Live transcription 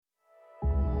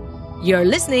You're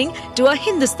listening to a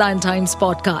Hindustan Times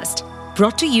podcast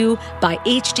brought to you by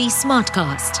HT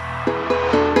Smartcast.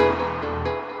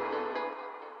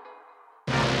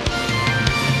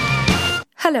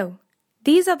 Hello,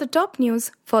 these are the top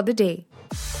news for the day.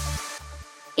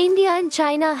 India and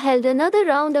China held another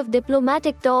round of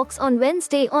diplomatic talks on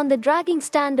Wednesday on the dragging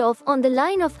standoff on the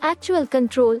line of actual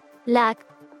control, LAC,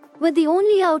 with the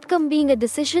only outcome being a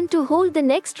decision to hold the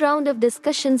next round of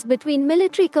discussions between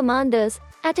military commanders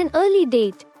at an early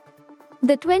date.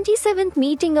 The 27th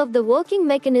meeting of the Working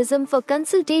Mechanism for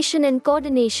Consultation and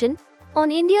Coordination on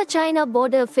India-China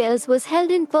Border Affairs was held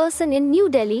in person in New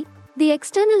Delhi, the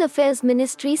External Affairs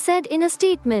Ministry said in a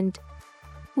statement.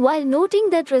 While noting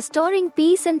that restoring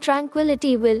peace and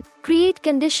tranquility will create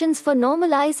conditions for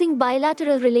normalizing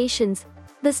bilateral relations,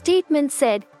 the statement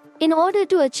said, in order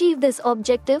to achieve this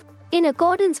objective, in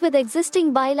accordance with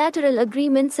existing bilateral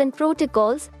agreements and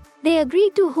protocols, they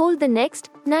agreed to hold the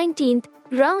next, 19th,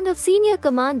 round of senior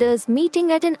commanders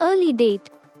meeting at an early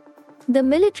date. The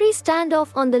military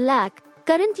standoff on the LAC,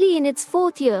 currently in its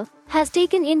fourth year, has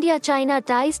taken India-China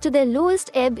ties to their lowest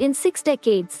ebb in 6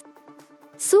 decades.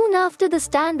 Soon after the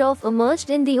standoff emerged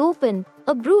in the open,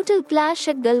 a brutal clash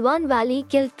at Galwan Valley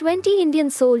killed 20 Indian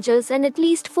soldiers and at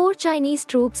least 4 Chinese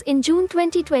troops in June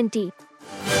 2020.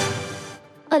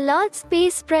 A large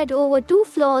space spread over 2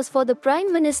 floors for the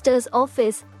Prime Minister's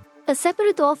office, a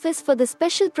separate office for the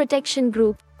Special Protection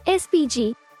Group,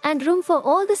 SPG, and room for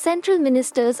all the central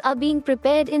ministers are being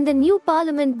prepared in the new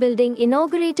Parliament building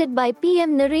inaugurated by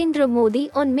PM Narendra Modi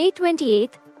on May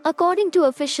 28, according to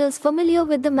officials familiar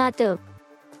with the matter.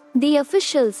 The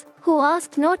officials, who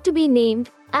asked not to be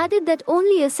named, added that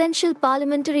only essential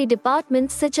parliamentary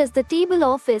departments such as the Table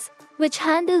Office, which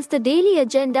handles the daily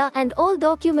agenda and all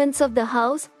documents of the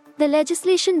House, the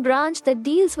legislation branch that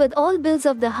deals with all bills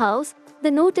of the House, the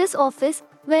Notice Office,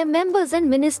 where members and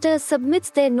ministers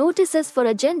submits their notices for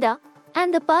agenda,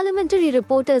 and the Parliamentary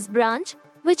Reporters Branch,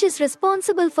 which is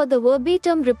responsible for the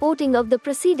verbatim reporting of the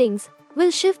proceedings,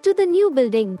 will shift to the new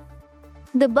building.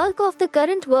 The bulk of the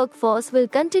current workforce will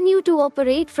continue to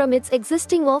operate from its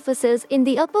existing offices in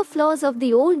the upper floors of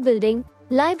the old building,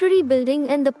 Library Building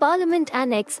and the Parliament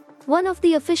Annex, one of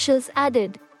the officials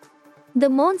added. The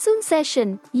monsoon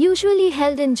session, usually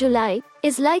held in July,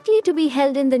 is likely to be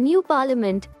held in the new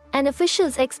parliament, and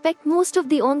officials expect most of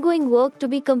the ongoing work to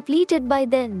be completed by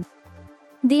then.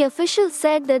 The officials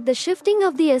said that the shifting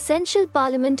of the essential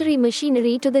parliamentary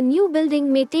machinery to the new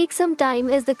building may take some time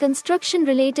as the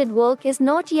construction-related work is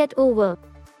not yet over.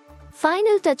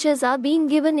 Final touches are being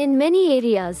given in many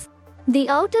areas. The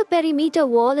outer perimeter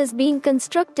wall is being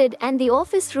constructed and the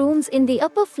office rooms in the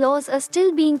upper floors are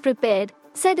still being prepared,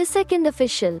 said a second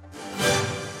official.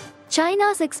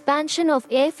 China's expansion of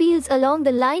airfields along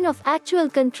the line of actual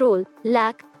control,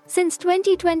 LAC, since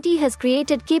 2020 has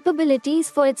created capabilities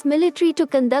for its military to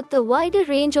conduct a wider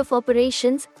range of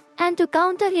operations and to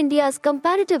counter India's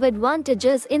comparative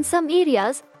advantages in some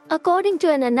areas, according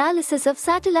to an analysis of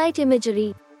satellite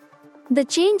imagery. The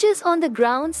changes on the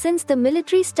ground since the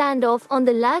military standoff on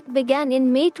the LAC began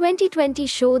in May 2020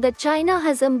 show that China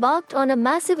has embarked on a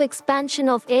massive expansion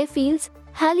of airfields,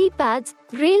 helipads,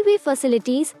 railway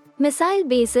facilities, missile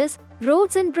bases,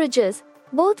 roads and bridges,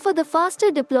 both for the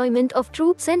faster deployment of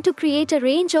troops and to create a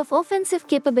range of offensive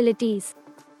capabilities.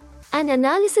 An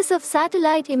analysis of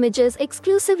satellite images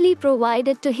exclusively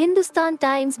provided to Hindustan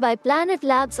Times by Planet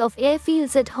Labs of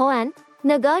airfields at Hoan,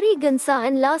 Nagari Gansa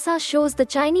and Lhasa shows the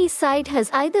Chinese side has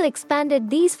either expanded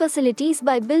these facilities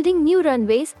by building new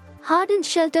runways, hardened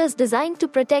shelters designed to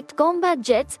protect combat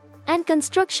jets, and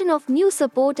construction of new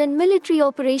support and military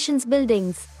operations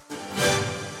buildings.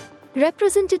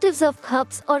 Representatives of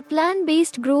hubs or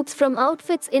plan-based groups from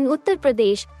outfits in Uttar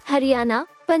Pradesh, Haryana,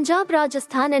 Punjab,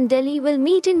 Rajasthan and Delhi will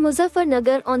meet in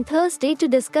Muzaffarnagar on Thursday to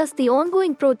discuss the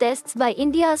ongoing protests by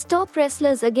India's top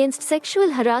wrestlers against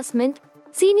sexual harassment,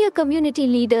 senior community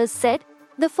leaders said,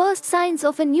 the first signs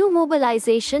of a new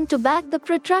mobilization to back the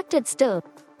protracted stir.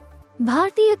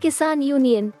 Bharatiya Kisan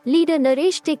Union leader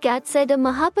Naresh Tikat said a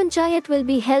Mahapanchayat will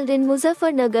be held in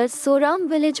Muzaffarnagar's Soram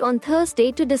village on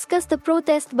Thursday to discuss the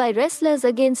protest by wrestlers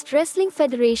against Wrestling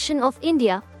Federation of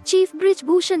India, Chief Brij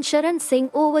Bhushan Sharan Singh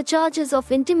over charges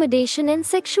of intimidation and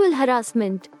sexual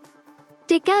harassment.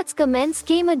 Tikat's comments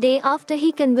came a day after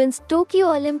he convinced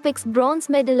Tokyo Olympics bronze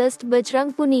medalist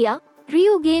Bajrang Punia,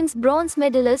 Rio Games bronze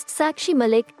medalist Sakshi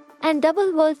Malik, and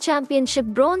double World Championship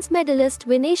bronze medalist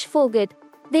Vinesh Fogart,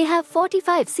 they have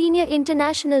 45 senior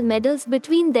international medals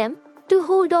between them, to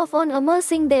hold off on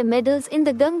immersing their medals in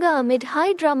the Ganga amid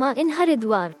high drama in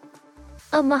Haridwar.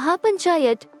 A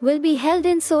Mahapanchayat will be held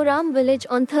in Soram village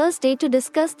on Thursday to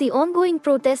discuss the ongoing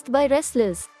protest by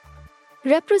wrestlers.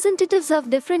 Representatives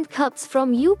of different clubs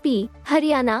from UP,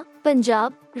 Haryana,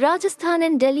 Punjab, Rajasthan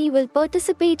and Delhi will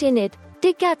participate in it,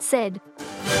 TICAT said.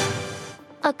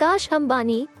 Akash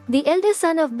Ambani, the elder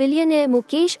son of billionaire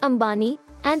Mukesh Ambani,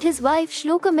 and his wife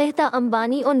Shloka Mehta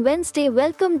Ambani on Wednesday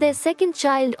welcomed their second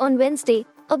child on Wednesday,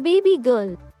 a baby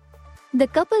girl. The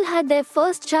couple had their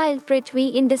first child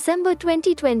Prithvi in December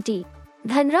 2020.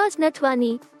 Dhanraj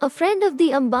Natwani, a friend of the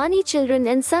Ambani children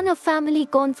and son of family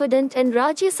confidant and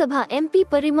Rajya Sabha MP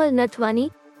Parimal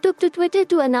Natwani, took to Twitter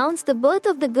to announce the birth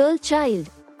of the girl child.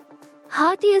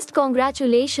 Heartiest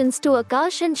congratulations to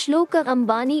Akash and Shloka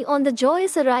Ambani on the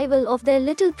joyous arrival of their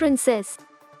little princess.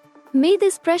 May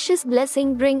this precious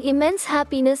blessing bring immense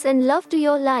happiness and love to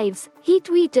your lives, he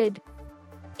tweeted.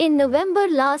 In November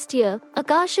last year,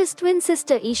 Akash's twin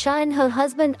sister Isha and her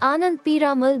husband Anand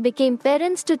Piramal became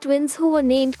parents to twins who were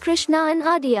named Krishna and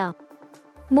Adya.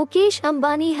 Mukesh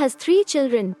Ambani has 3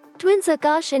 children, twins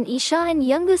Akash and Isha and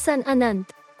younger son Anant.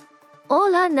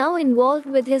 All are now involved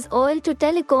with his oil to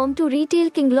telecom to retail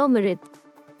conglomerate.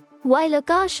 While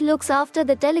Akash looks after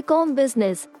the telecom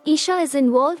business, Isha is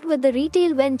involved with the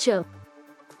retail venture.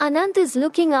 Anant is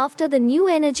looking after the new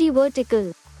energy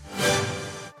vertical.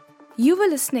 You were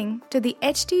listening to the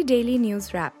HT Daily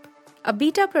News Wrap, a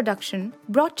beta production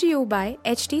brought to you by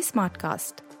HT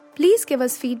Smartcast. Please give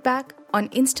us feedback on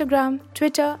Instagram,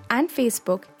 Twitter and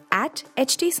Facebook at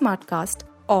HT Smartcast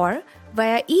or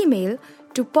via email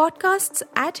to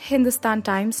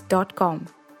podcasts@hindustantimes.com.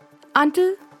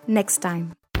 Until next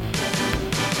time.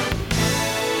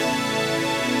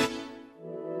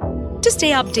 To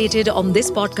stay updated on this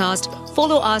podcast,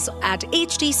 follow us at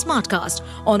HT Smartcast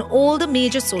on all the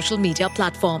major social media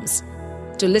platforms.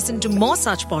 To listen to more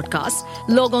such podcasts,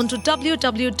 log on to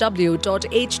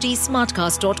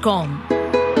www.htsmartcast.com.